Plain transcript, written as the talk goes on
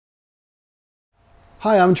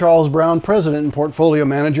Hi, I'm Charles Brown, President and Portfolio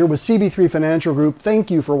Manager with CB3 Financial Group. Thank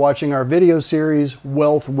you for watching our video series,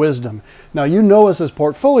 Wealth Wisdom. Now, you know us as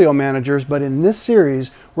portfolio managers, but in this series,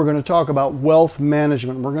 we're going to talk about wealth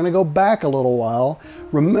management. We're going to go back a little while.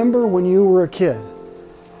 Remember when you were a kid?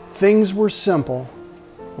 Things were simple.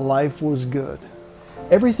 Life was good.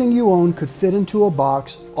 Everything you owned could fit into a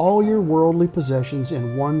box, all your worldly possessions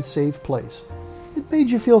in one safe place. It made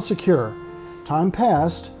you feel secure. Time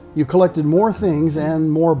passed. You collected more things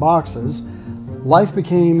and more boxes. Life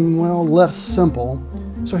became, well, less simple.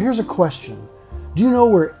 So here's a question. Do you know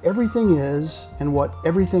where everything is and what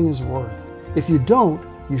everything is worth? If you don't,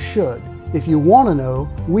 you should. If you want to know,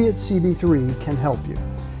 we at CB3 can help you.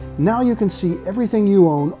 Now you can see everything you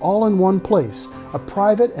own all in one place, a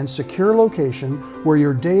private and secure location where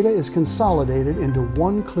your data is consolidated into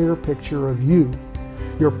one clear picture of you.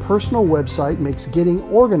 Your personal website makes getting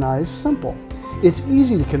organized simple. It's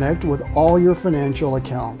easy to connect with all your financial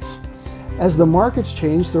accounts. As the markets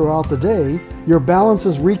change throughout the day, your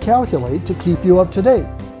balances recalculate to keep you up to date.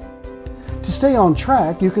 To stay on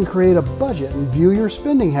track, you can create a budget and view your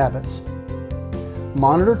spending habits.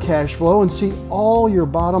 Monitor cash flow and see all your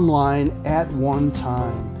bottom line at one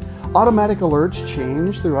time. Automatic alerts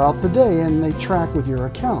change throughout the day and they track with your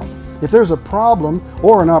account. If there's a problem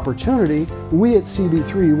or an opportunity, we at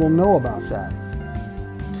CB3 will know about that.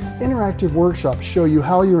 Interactive workshops show you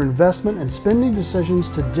how your investment and spending decisions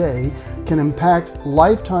today can impact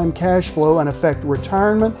lifetime cash flow and affect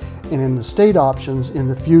retirement and estate options in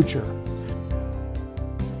the future.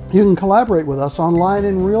 You can collaborate with us online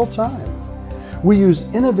in real time. We use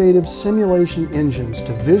innovative simulation engines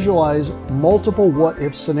to visualize multiple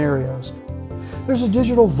what-if scenarios. There's a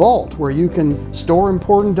digital vault where you can store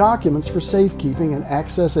important documents for safekeeping and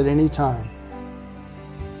access at any time.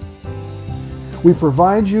 We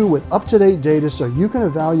provide you with up-to-date data so you can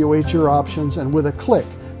evaluate your options and with a click,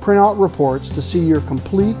 print out reports to see your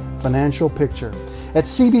complete financial picture. At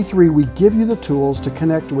CB3, we give you the tools to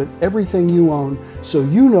connect with everything you own so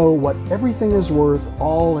you know what everything is worth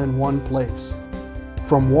all in one place.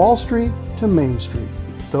 From Wall Street to Main Street,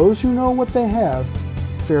 those who know what they have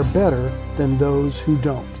fare better than those who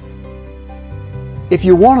don't. If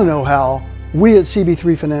you want to know how, we at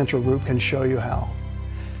CB3 Financial Group can show you how.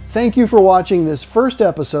 Thank you for watching this first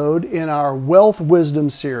episode in our Wealth Wisdom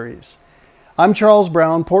series. I'm Charles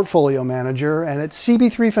Brown, Portfolio Manager, and at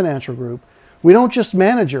CB3 Financial Group, we don't just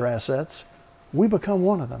manage your assets, we become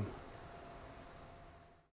one of them.